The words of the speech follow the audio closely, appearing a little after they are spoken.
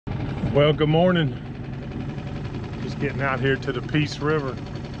Well, good morning. Just getting out here to the Peace River,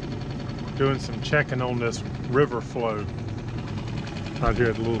 doing some checking on this river flow. Out here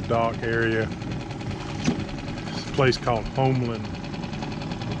at the little dock area. It's a place called Homeland.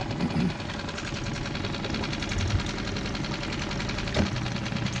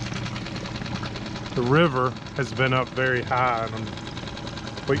 The river has been up very high, and I'm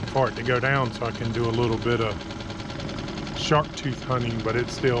waiting for it to go down so I can do a little bit of shark tooth hunting, but it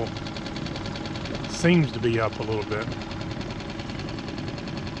still seems to be up a little bit.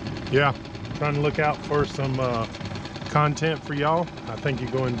 Yeah, trying to look out for some content for y'all. I think you're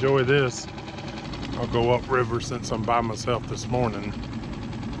going to enjoy this. I'll go upriver since I'm by myself this morning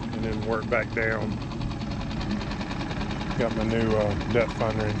and then work back down. Got my new depth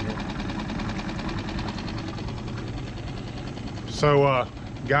finder in here. So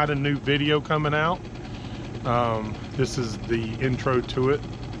got a new video coming out. This is the intro to it.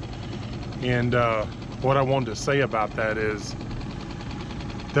 And what I wanted to say about that is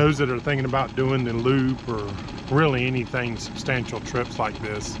those that are thinking about doing the loop or really anything substantial trips like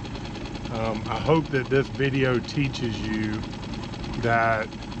this, I hope that this video teaches you that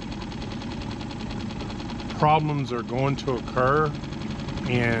problems are going to occur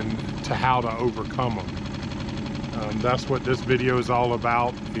and to how to overcome them. That's what this video is all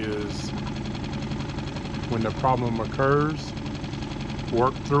about, is when the problem occurs,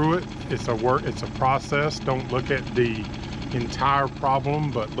 work through it. It's a process. Don't look at the entire problem,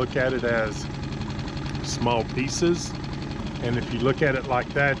 but look at it as small pieces. And if you look at it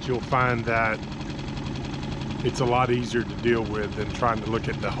like that, you'll find that it's a lot easier to deal with than trying to look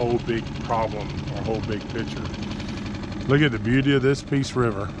at the whole big problem or whole big picture. Look at the beauty of this Peace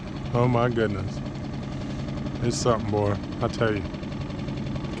River. Oh my goodness. It's something, boy, I tell you.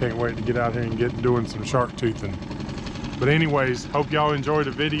 Can't wait to get out here and get doing some shark toothing. But anyways, hope y'all enjoy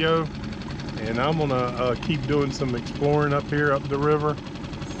the video, and I'm gonna keep doing some exploring up here up the river.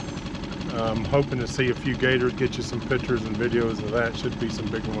 I'm hoping to see a few gators, get you some pictures and videos of that. Should be some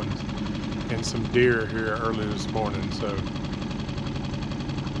big ones, and some deer here early this morning. So,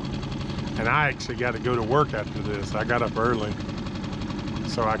 and I actually got to go to work after this. I got up early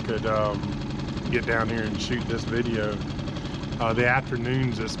so I could get down here and shoot this video. The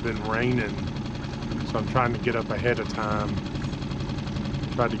afternoons it's been raining, so I'm trying to get up ahead of time.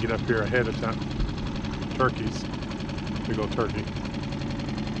 Tried to get up here ahead of time. Turkeys, big old turkey.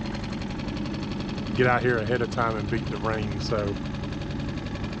 Get out here ahead of time and beat the rain. So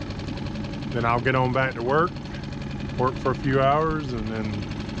then I'll get on back to work for a few hours, and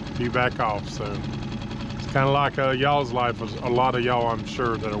then be back off. So it's kind of like y'all's life. A lot of y'all, I'm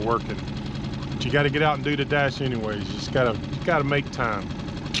sure, that are working. But you got to get out and do the dash anyways. You just gotta make time.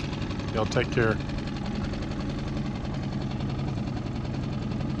 Y'all take care.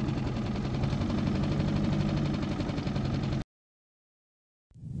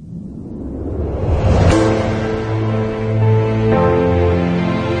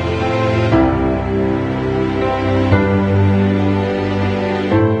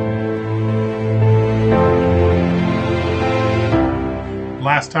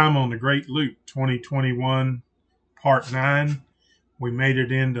 Last time on the Great Loop 2021 Part 9, we made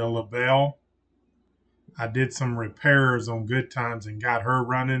it into Labelle. I did some repairs on Good Times and got her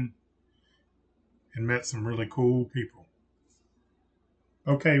running and met some really cool people.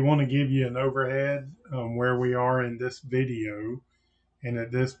 Okay, I want to give you an overhead on where we are in this video. And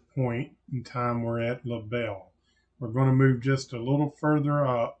at this point in time, we're at Labelle. We're going to move just a little further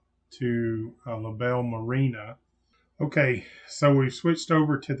up to Labelle Marina. Okay, so we've switched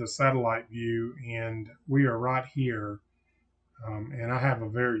over to the satellite view, and we are right here. And I have a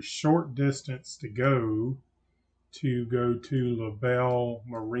very short distance to go to Labelle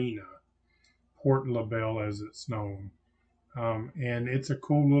Marina, Port Labelle as it's known. And it's a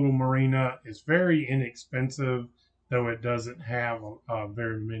cool little marina. It's very inexpensive, though it doesn't have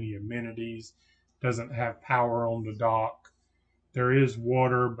very many amenities. Doesn't have power on the dock. There is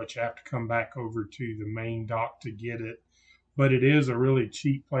water, but you have to come back over to the main dock to get it. But it is a really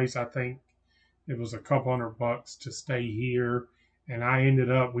cheap place. I think it was a couple $100 to stay here. And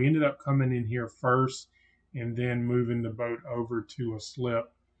we ended up coming in here first and then moving the boat over to a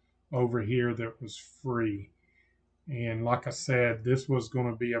slip over here that was free. And like I said, this was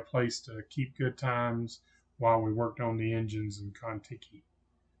going to be a place to keep good times while we worked on the engines in Kotiki.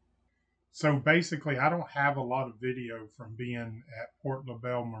 So basically, I don't have a lot of video from being at Port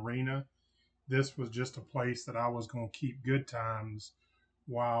Labelle Marina. This was just a place that I was going to keep good times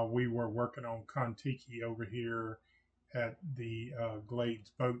while we were working on Kotiki over here at the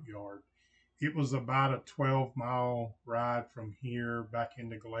Glades Boat Yard. It was about a 12-mile ride from here back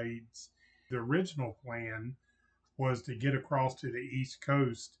into Glades. The original plan was to get across to the East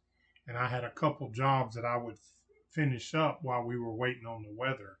Coast, and I had a couple jobs that I would finish up while we were waiting on the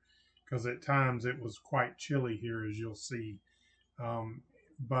weather, because at times it was quite chilly here, as you'll see.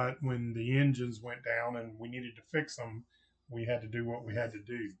 But when the engines went down and we needed to fix them, we had to do what we had to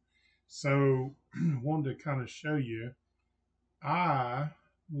do. So wanted to kind of show you, I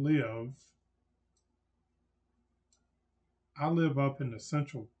live up in the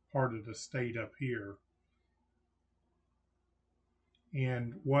central part of the state up here.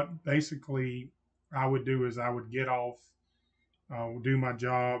 And what basically I would do is I would get off, do my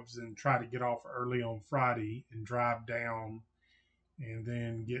jobs and try to get off early on Friday and drive down, and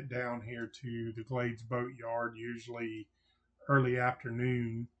then get down here to the Glades Boat Yard, usually early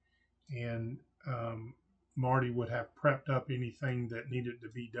afternoon. And Marty would have prepped up anything that needed to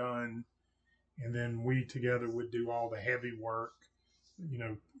be done. And then we together would do all the heavy work,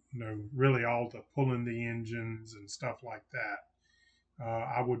 really all the pulling the engines and stuff like that.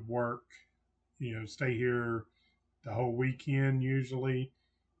 I would work, stay here the whole weekend usually,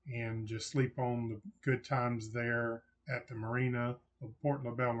 and just sleep on the good times there at the marina, the Port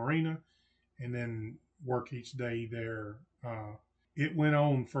Labelle Marina, and then work each day there. It went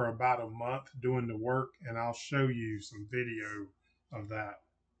on for about a month doing the work, and I'll show you some video of that.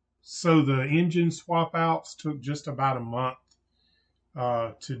 So the engine swap outs took just about a month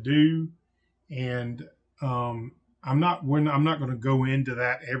to do, and I'm not going to go into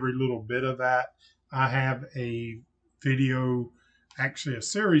that, every little bit of that. I have a video, actually a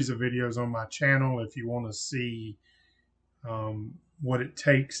series of videos on my channel if you want to see what it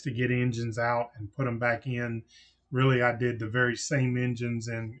takes to get engines out and put them back in. Really, I did the very same engines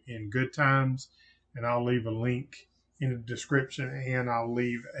in good times, and I'll leave a link in the description, and I'll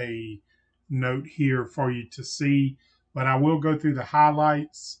leave a note here for you to see. But I will go through the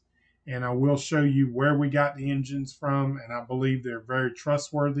highlights, and I will show you where we got the engines from, and I believe they're very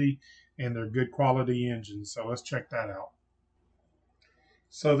trustworthy and they're good quality engines. So let's check that out.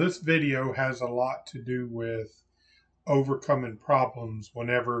 So this video has a lot to do with overcoming problems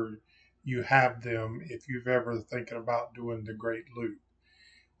whenever you have them, if you've ever thinking about doing the Great Loop.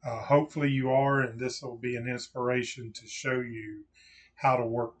 Hopefully you are, and this will be an inspiration to show you how to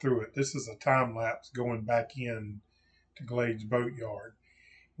work through it. This is a time lapse going back in to Glades Boat Yard.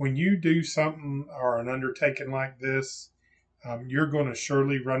 When you do something or an undertaking like this, you're going to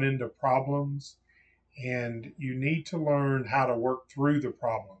surely run into problems, and you need to learn how to work through the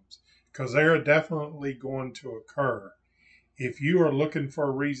problems, because they are definitely going to occur. If you are looking for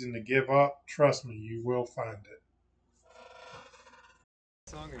a reason to give up, trust me, you will find it.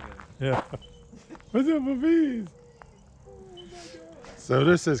 Song again. Yeah. What's up, babies? So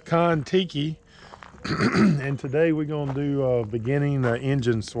this is Kotiki, and today we're going to do beginning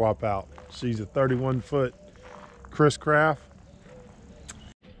engine swap out. She's a 31-foot Chris Craft.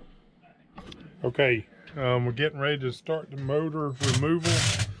 Okay, we're getting ready to start the motor removal.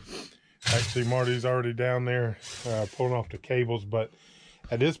 Actually, Marty's already down there pulling off the cables, but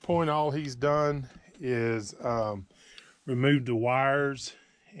at this point, all he's done is remove the wires,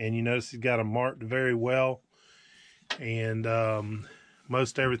 and you notice he's got them marked very well, and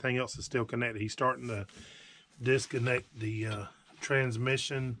most everything else is still connected. He's starting to disconnect the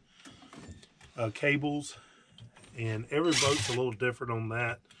transmission cables, and every boat's a little different on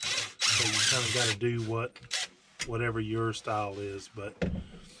that, so you kind of got to do whatever your style is. But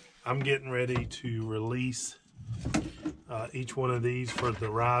I'm getting ready to release each one of these for the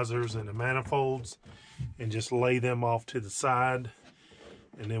risers and the manifolds, and just lay them off to the side,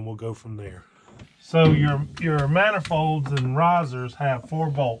 and then we'll go from there. So your manifolds and risers have 4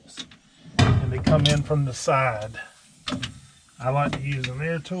 bolts, and they come in from the side. I like to use an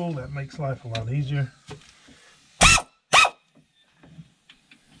air tool. That makes life a lot easier.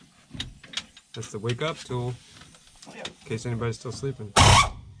 That's the wake up tool, in case anybody's still sleeping.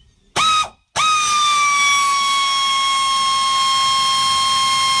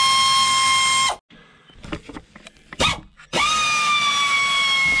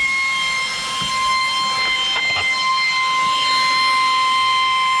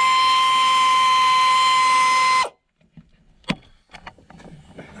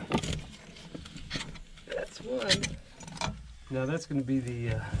 That's one. Now that's going to be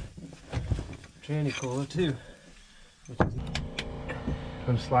the tranny cooler too. I'm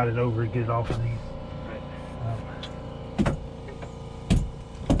going to slide it over and get it off of these.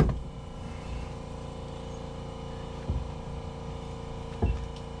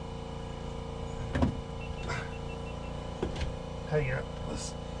 Hang on.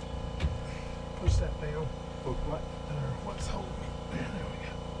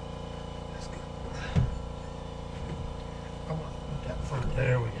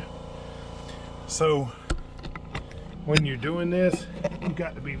 So when you're doing this, you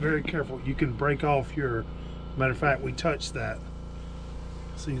got to be very careful. You can break off your, matter of fact, we touched that.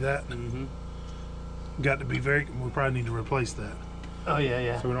 See that? Mm-hmm. Got to be very, we probably need to replace that. Oh yeah,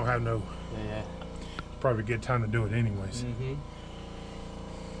 yeah. So we don't have no, Yeah. probably a good time to do it anyways. Mm-hmm.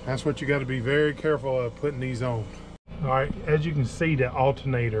 That's what you got to be very careful of putting these on. All right, as you can see, the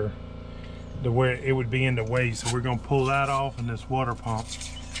alternator, the where it would be in the way, so we're gonna pull that off in this water pump.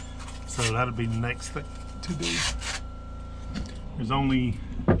 So that'll be the next thing to do. There's only,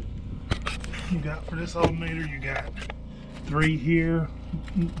 you got for this alternator, you got 3 here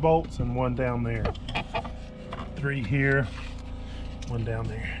bolts and 1 down there. 3 here, 1 down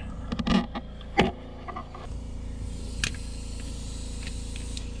there.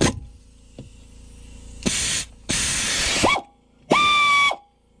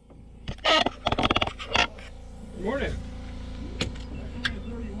 Good morning.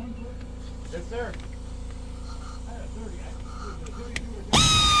 Yes, sir.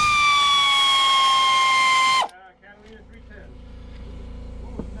 Catalina 310.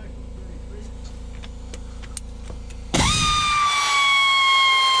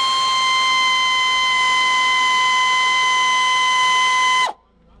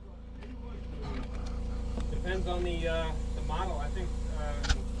 Depends on the model. I think.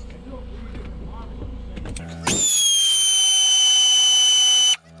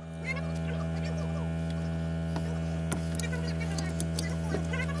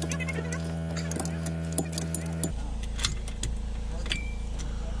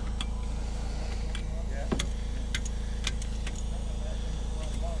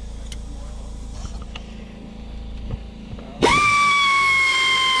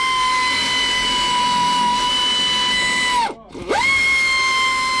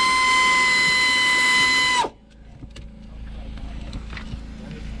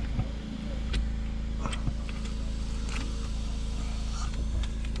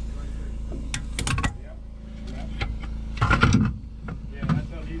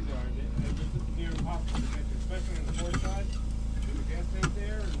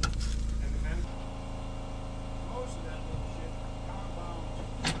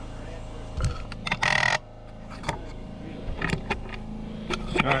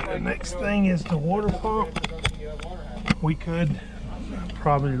 Alright, the next thing is the water pump. We could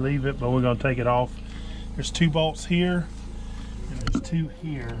probably leave it, but we're going to take it off. There's 2 bolts here, and there's 2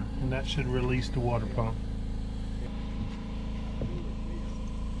 here, and that should release the water pump.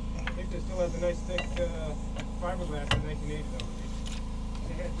 I think they still have the nice thick fiberglass in 1980 though.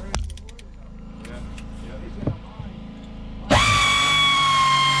 They had very good water though. Yeah.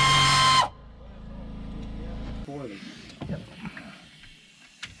 For them. Yep.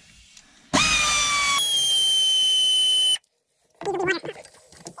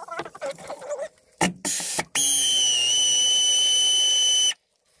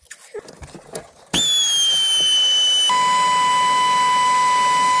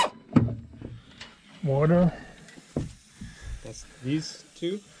 Water. That's these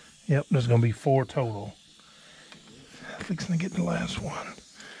 2? Yep, there's going to be 4 total. Fixing to get the last one.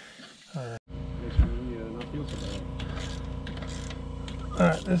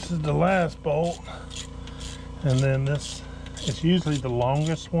 Alright, this is the last bolt. And then this, it's usually the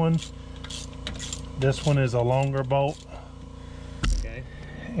longest one. This one is a longer bolt. Okay.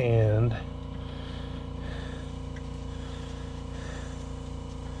 And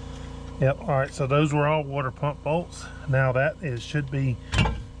yep, alright, so those were all water pump bolts. Now that is should be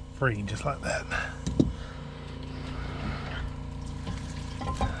free, just like that.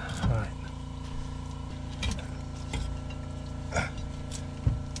 Alright.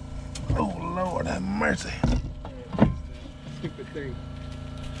 Oh Lord have mercy. Stupid thing.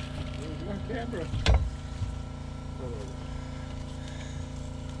 There's my camera.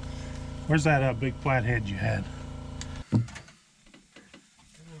 Where's that big flathead you had?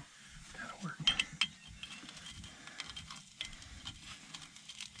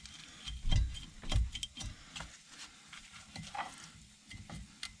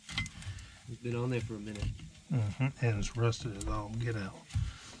 It's been on there for a minute. And it's rusted as all get out.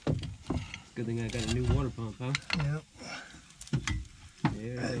 Good thing I got a new water pump, huh? Yep.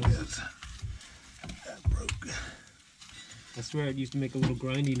 There That it goes. goes. That broke. I swear it used to make a little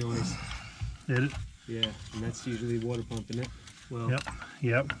grindy noise. Did it? Yeah, and that's usually water pump, isn't it? Well, Yep.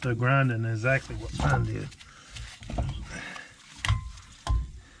 Yep. The grinding is exactly what mine did.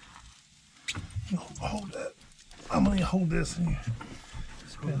 Hold that. I'm gonna hold this and you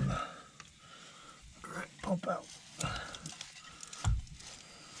spin the pump out.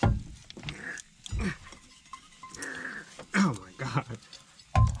 oh my God.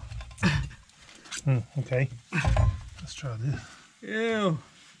 Okay. Let's try this. Ew.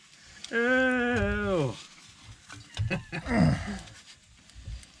 Ew.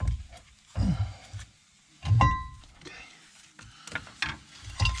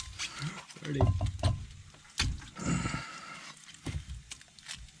 Ready.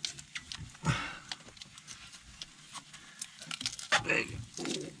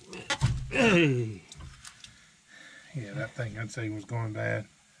 Hey. Yeah, that thing I'd say was going bad.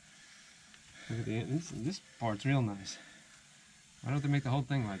 Look at the this part's real nice. Why don't they make the whole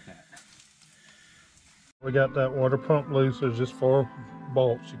thing like that? We got that water pump loose. There's just 4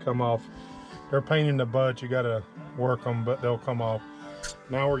 bolts. You come off. They're a pain in the butt. You got to work them, but they'll come off.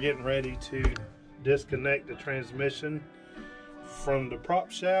 Now we're getting ready to disconnect the transmission from the prop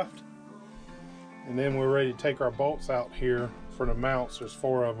shaft, and then we're ready to take our bolts out here for the mounts. There's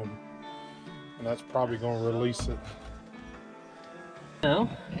 4 of them, and that's probably going to release it. Now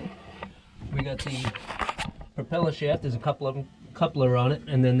we got the propeller shaft. There's a coupler on it,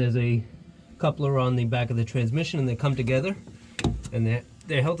 and then there's a coupler on the back of the transmission, and they come together, and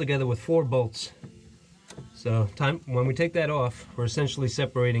they're held together with 4 bolts. So when we take that off, we're essentially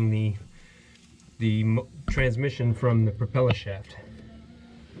separating the transmission from the propeller shaft.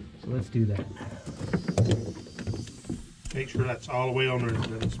 So let's do that. Make sure that's all the way on there.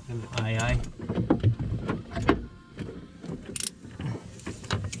 Then spin it. Aye, aye.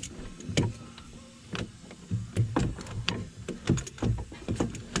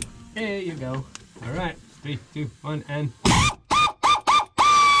 There you go. All right, 3, 2, 1, and.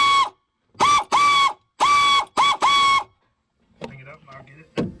 Bring it up and I'll get it.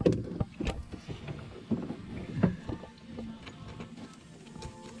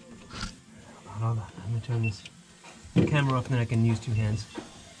 Hold on, I'm gonna turn this camera off, and then I can use 2 hands.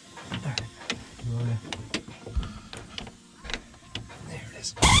 All right. There it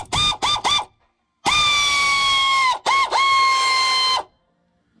is.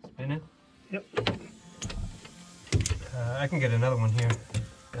 Spin it. Yep. I can get another one here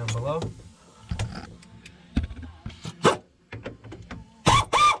down below.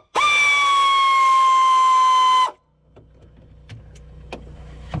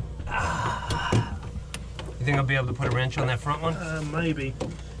 You think I'll be able to put a wrench on that front one? Maybe.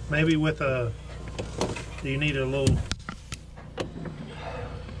 Maybe with a... Do you need a little...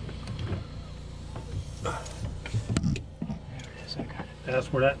 There it is, I got it.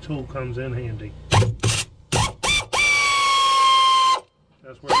 That's where that tool comes in handy. That's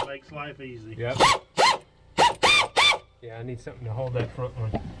where it makes life easy. Yep. Yeah, I need something to hold that front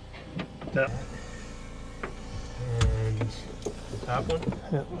one. Yep. And the top one?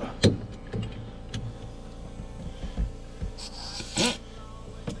 Yep.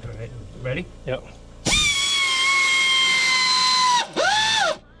 All right, ready? Yep.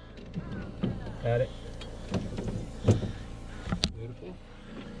 Got it. Beautiful.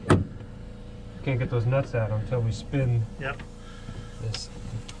 Can't get those nuts out until we spin Yep. this.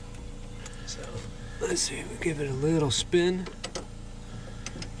 So let's see, we give it a little spin.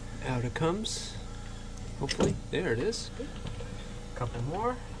 Out it comes. Hopefully. There it is. Couple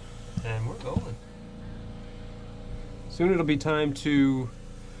more, and we're going. Soon it'll be time to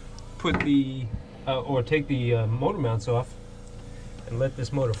put the or take the motor mounts off and let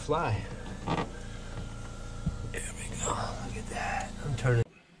this motor fly. There we go. Look at that. I'm turning.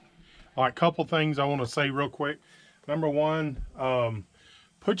 All right, couple things I want to say real quick. Number one,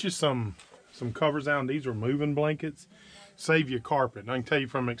 put you some covers down. These are moving blankets. Save your carpet. And I can tell you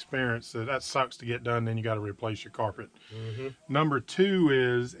from experience that sucks to get done, then you got to replace your carpet. Mm-hmm. Number two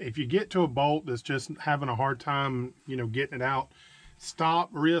is if you get to a bolt that's just having a hard time, getting it out,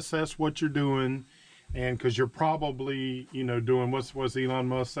 stop, reassess what you're doing, and because you're probably, doing what's Elon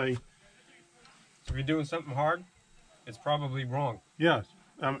Musk say? If you're doing something hard, it's probably wrong. Yeah,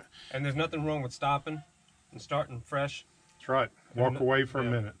 And there's nothing wrong with stopping and starting fresh. that's right. Walk away for a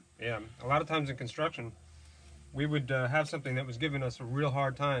minute. Yeah, a lot of times in construction, we would have something that was giving us a real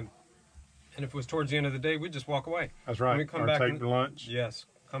hard time, and if it was towards the end of the day, we'd just walk away. That's right. And we'd come Or back take the lunch. Yes,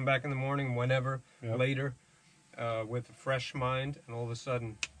 come back in the morning, whenever, Yep. later, with a fresh mind, and all of a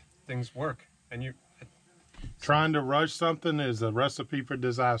sudden, things work. And you Trying to rush something is a recipe for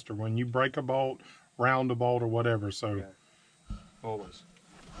disaster. When you break a bolt, round a bolt, or whatever. So, Yeah. Always.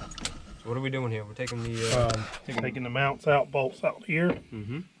 So what are we doing here? We're taking the taking the mounts out, bolts out here.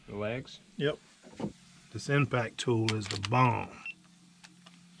 the legs. Yep. This impact tool is the bomb.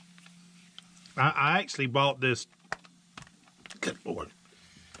 I actually bought this. Good Lord.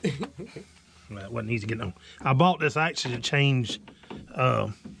 That wasn't easy getting on. I bought this actually to change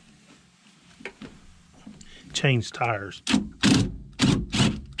tires.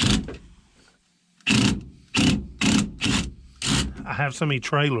 have so many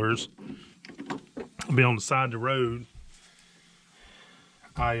trailers be on the side of the road,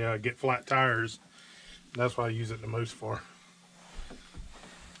 I get flat tires. That's what I use it the most for.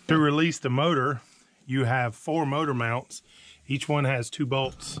 To release the motor, you have 4 motor mounts. Each one has 2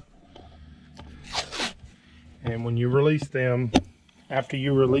 bolts. And when you release them, after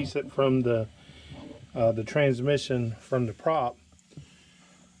you release it from the transmission from the prop,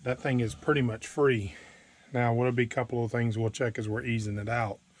 that thing is pretty much free. Now, what'll be a couple of things we'll check as we're easing it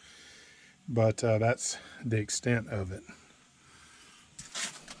out. But that's the extent of it.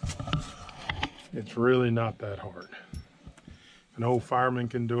 It's really not that hard. If an old fireman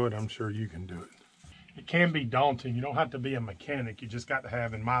can do it, I'm sure you can do it. It can be daunting. You don't have to be a mechanic. You just got to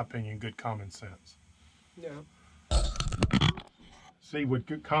have, in my opinion, good common sense. Yeah. See, with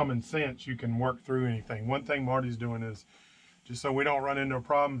good common sense, you can work through anything. One thing Marty's doing is, just so we don't run into a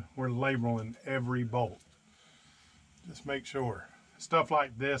problem, we're labeling every bolt. Just make sure. Stuff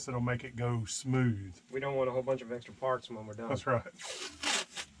like this, it'll make it go smooth. We don't want a whole bunch of extra parts when we're done. That's right.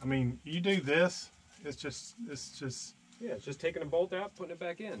 I mean, you do this, it's just. Yeah, it's just taking a bolt out, putting it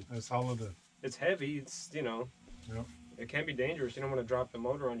back in. That's all it is. It's heavy. It's, you know. Yep. It can be dangerous. You don't want to drop the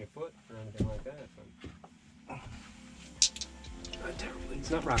motor on your foot or anything like that. But not terribly.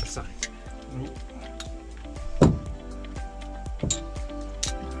 It's not rocket science. Nope.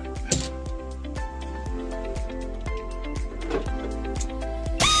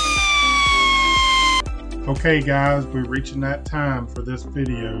 Okay guys, we're reaching that time for this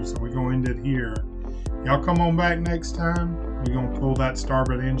video, so we're going to end it here. Y'all come on back next time. We're going to pull that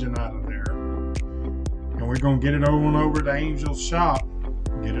starboard engine out of there. And we're going to get it over to Angel's shop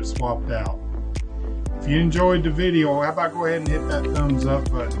and get it swapped out. If you enjoyed the video, how about go ahead and hit that thumbs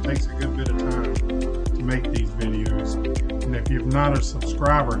up button. It takes a good bit of time to make these videos. And if you're not a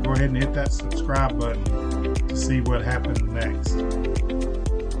subscriber, go ahead and hit that subscribe button to see what happens next.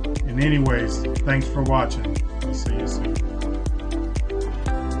 And anyways, thanks for watching. We'll see you soon.